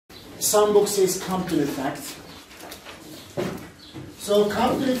some book says Compton effect. So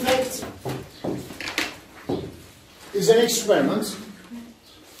Compton effect is an experiment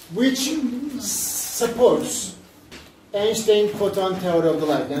which supports Einstein photon theory of the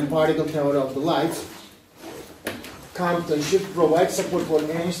light and particle theory of the light. Compton Shift provides support for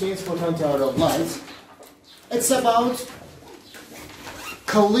Einstein's photon theory of light. It's about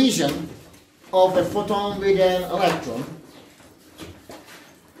collision of a photon with an electron.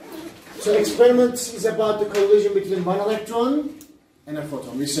 So experiment is about the collision between one electron and a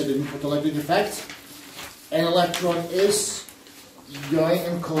photon. We said in photoelectric effect, an electron is going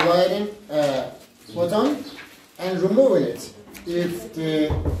and colliding a photon and removing it. If the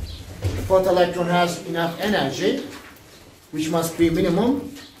photoelectron has enough energy, which must be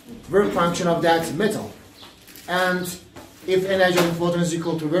minimum work function of that metal. And if energy of the photon is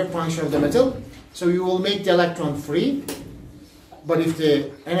equal to work function of the metal, so you will make the electron free. But if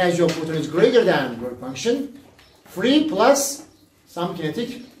the energy of photon is greater than work function, free plus some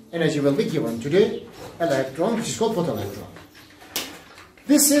kinetic energy will be given to the electron, which is called photoelectron.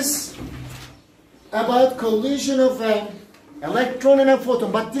 This is about collision of an electron and a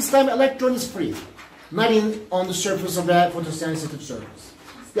photon, but this time electron is free, not on the surface of a photosensitive surface.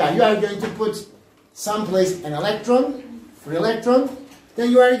 Yeah, you are going to put someplace an electron, free electron, then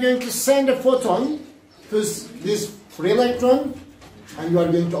you are going to send a photon to this free electron, and you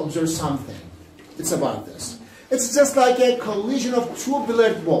are going to observe something. It's about this. It's just like a collision of two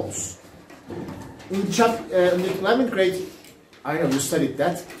billiard balls. In the 11th grade, I know you studied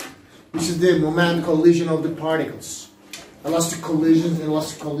that, which is the moment collision of the particles. Elastic collisions,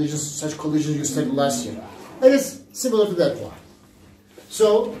 such collisions you studied last year. That is similar to that one.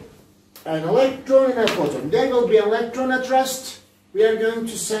 So, an electron and a photon. There will be an electron at rest. We are going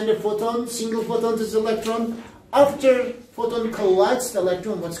to send a photon, single photon to this electron. After photon collides the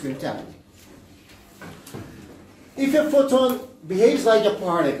electron, what's going to happen? If a photon behaves like a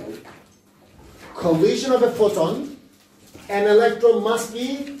particle, collision of a photon, an electron must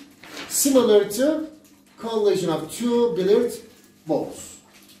be similar to collision of two billiard balls.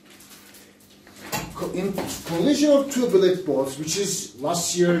 In collision of two billiard balls, which is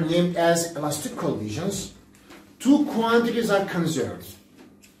last year named as elastic collisions, two quantities are conserved.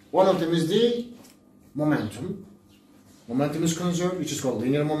 One of them is the momentum. Momentum is conserved, which is called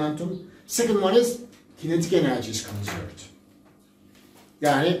linear momentum. Second one is kinetic energy is conserved.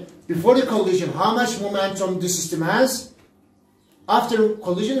 Yani, before the collision, how much momentum the system has? After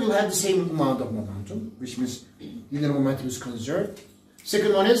collision, it will have the same amount of momentum, which means linear momentum is conserved.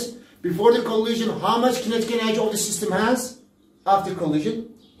 Second one is, before the collision, how much kinetic energy of the system has? After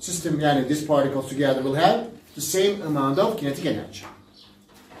collision, system, yani these particles together will have the same amount of kinetic energy.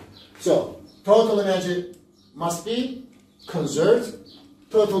 So, total energy must be conserved.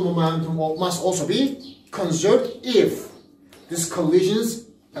 Total momentum must also be conserved if this collision is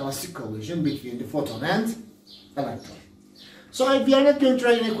elastic collision between the photon and electron. So we are not going to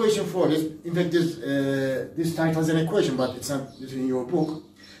write an equation for this. In fact, this title is an equation, but it's not in your book.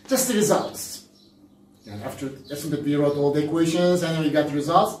 Just the results. And after that, we wrote all the equations and we got the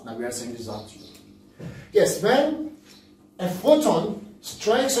results. Now we are saying results. Yes, when a photon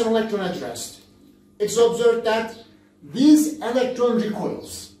strikes an electron at rest, it's observed that this electron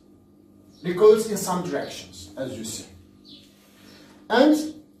recoils in some directions, as you see. And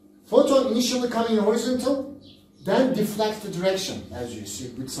photon initially coming horizontal, then deflects the direction, as you see,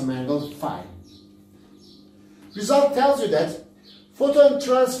 with some angle phi. Result tells you that photon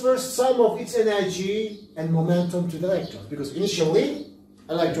transfers some of its energy and momentum to the electron, because initially,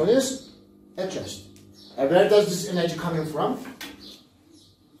 electron is at rest. And where does this energy coming from?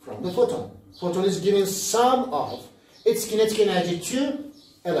 From the photon. Photon is giving some of its kinetic energy to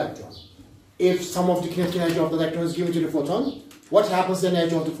electron. If some of the kinetic energy of the electron is given to the photon, what happens to the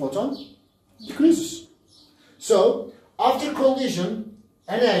energy of the photon? Decreases. So, after collision,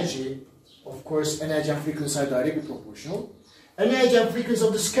 energy, of course, energy and frequency are directly proportional. Energy and frequency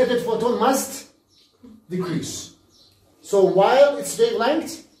of the scattered photon must decrease. So, while its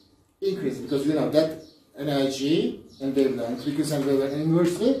wavelength increases, because we know that energy and wavelength, frequency and wavelength are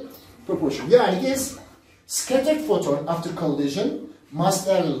inversely proportional. Yeah, it is. Scattered photon after collision must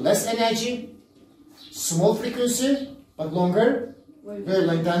have less energy, small frequency, but longer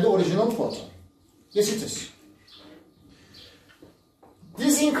wavelength than the original photon. Yes, it is.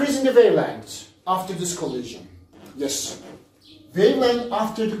 This increase in the wavelength after this collision. Yes. Wavelength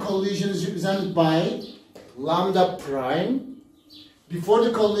after the collision is represented by lambda prime. Before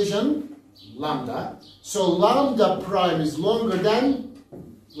the collision, lambda. So lambda prime is longer than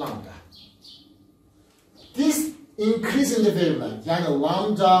lambda. This increase in the wavelength, yani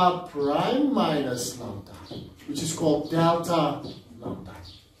lambda prime minus lambda, which is called delta lambda.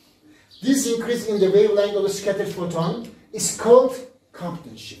 This increase in the wavelength of the scattered photon is called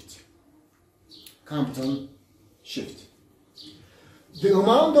Compton shift. Compton shift. The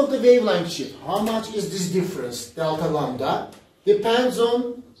amount of the wavelength shift, how much is this difference, delta lambda, depends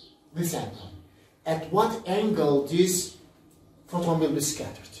on this angle. At what angle this photon will be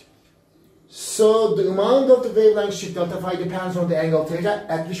scattered. So the amount of the wavelength shift delta phi depends on the angle theta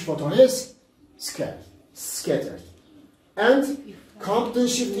at which photon is scattered. And Compton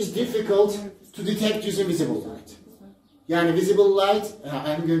shift is difficult to detect using visible light. Yani visible light,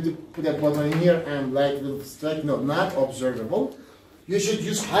 I'm going to put a button in here and light will strike, no, not observable. You should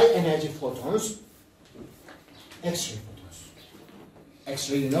use high energy photons, X-ray photons.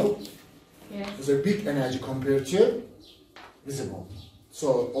 X-ray, you know, is a big energy compared to visible.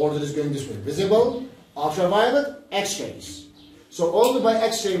 So order is going this way: visible, ultraviolet, X-rays. So only by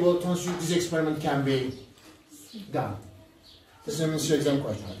X-ray photons this experiment can be done. This is an exam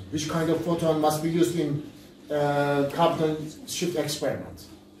question. Which kind of photon must be used in Compton shift experiment?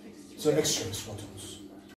 So X-rays photons.